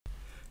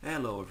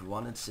Hello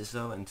everyone, it's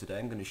Siso, and today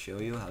I'm going to show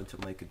you how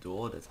to make a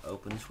door that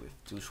opens with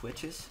two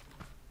switches.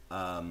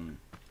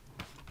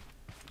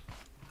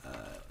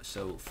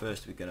 So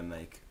first we're going to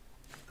make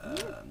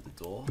the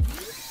door.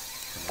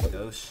 Connect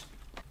those.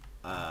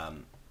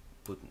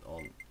 Put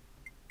on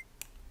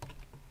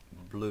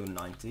blue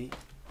 90.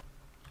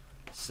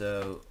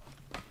 So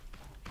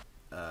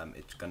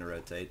it's going to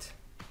rotate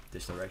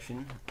this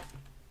direction.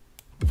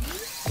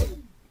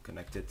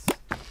 Connect it.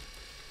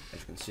 As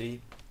you can see,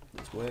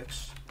 this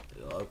works.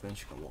 It opens,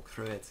 you can walk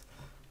through it,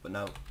 but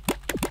now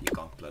you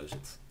can't close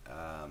it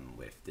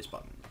with this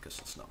button because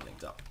it's not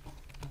linked up.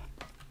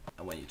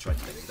 And when you try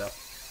to link it up,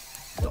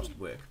 it doesn't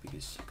work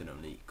because you can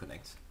only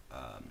connect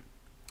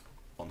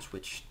one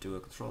switch to a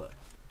controller.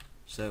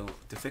 So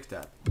to fix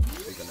that,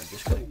 we're gonna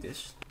disconnect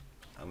this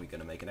and we're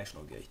gonna make an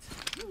external gate.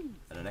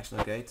 And an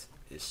external gate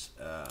is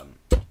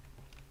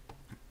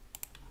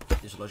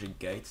this logic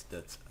gate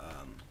that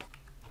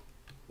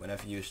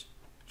whenever you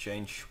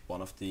change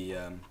one of the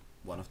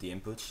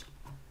inputs,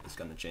 it's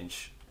gonna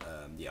change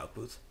the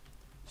output.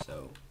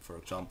 So for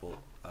example,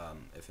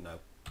 if I now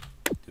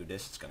do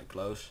this, it's gonna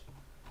close,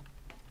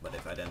 but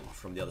if I then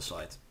from the other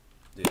side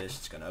do this,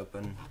 it's gonna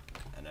open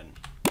and then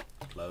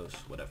close,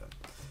 whatever.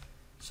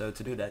 So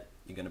to do that,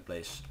 you're gonna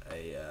place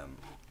a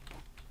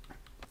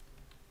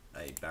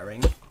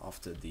bearing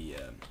after the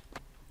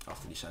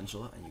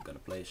sensor, and you're gonna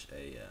place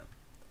a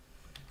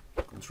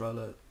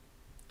controller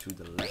to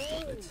the left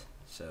of it,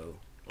 so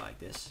like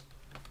this.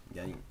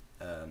 Then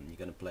you're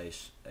going to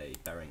place a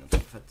bearing on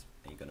top of it,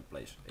 and you're going to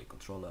place a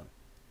controller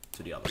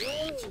to the other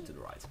side, so to the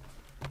right.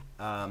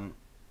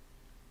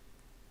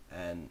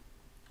 And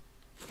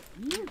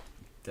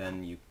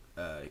then you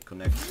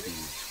connect the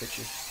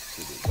switches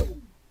to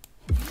the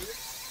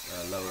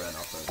lower and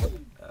upper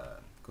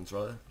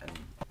controller, and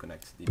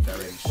connect the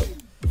bearings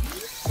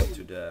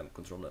to the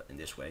controller in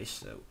this way,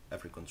 so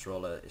every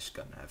controller is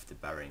going to have the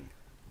bearing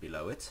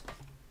below it.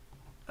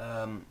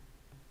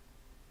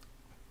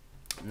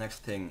 Next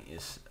thing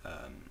is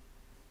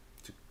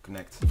to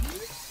connect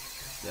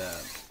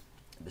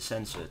the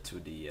sensor to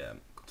the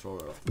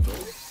controller of the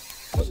door.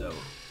 So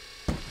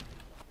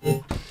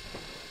you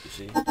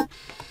see,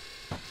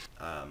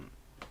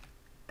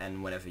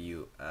 and whenever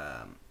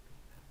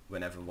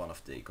one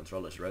of the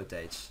controllers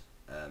rotates,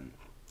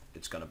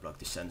 it's gonna block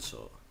the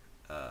sensor,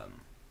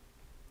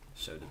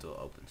 so the door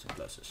opens and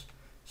closes.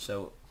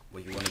 So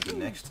what you want to do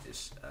next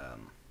is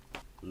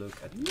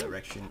look at the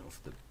direction of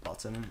the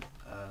bottom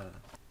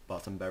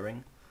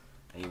bearing,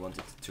 and you want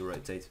it to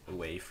rotate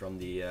away from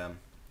the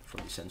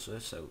sensor,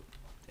 so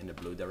in the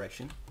blue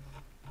direction.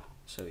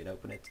 So you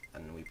open it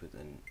and we put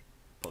in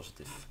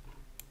positive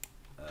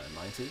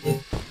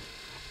 90.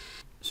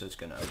 So it's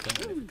gonna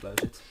open, and if you close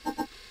it,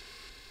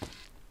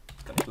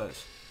 it's gonna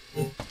close.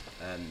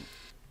 And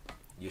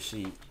you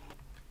see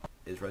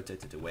it's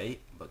rotated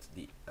away, but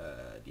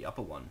the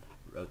upper one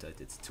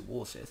rotated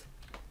towards it.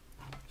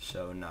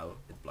 So now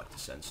it blocked the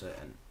sensor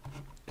and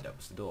it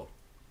opens the door.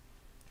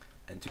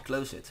 And to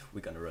close it,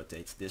 we're gonna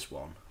rotate this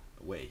one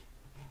away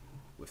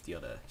with the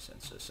other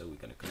sensor. So we're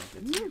gonna connect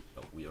it.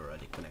 Oh, we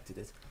already connected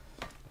it,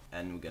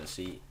 and we're gonna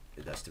see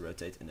it has to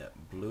rotate in the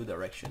blue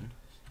direction.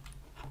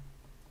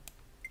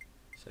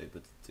 So you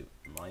put it to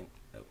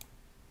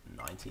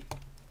 90,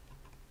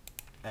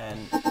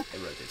 and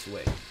it rotates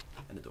away,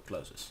 and the door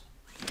closes.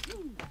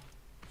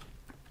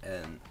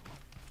 And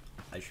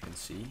as you can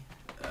see,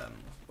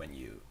 when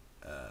you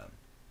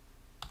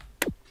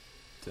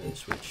turn the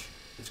switch,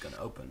 it's going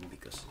to open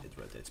because it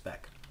rotates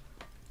back,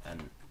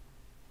 and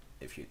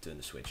if you turn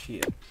the switch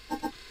here,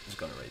 it's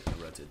going to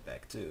rotate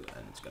back too,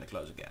 and it's going to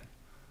close again.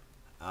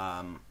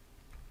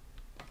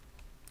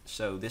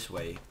 So this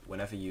way,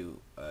 whenever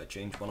you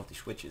change one of the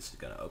switches,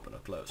 it's going to open or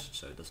close,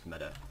 so it doesn't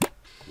matter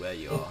where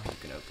you are, you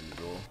can open the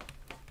door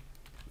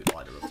with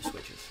either of the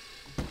switches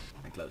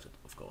and close it,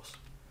 of course.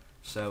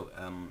 So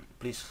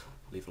please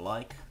leave a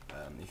like.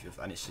 If you have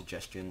any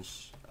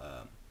suggestions,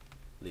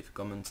 leave a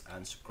comment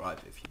and subscribe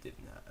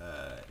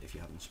if you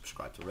haven't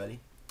subscribed already.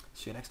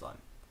 See you next time.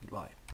 Goodbye.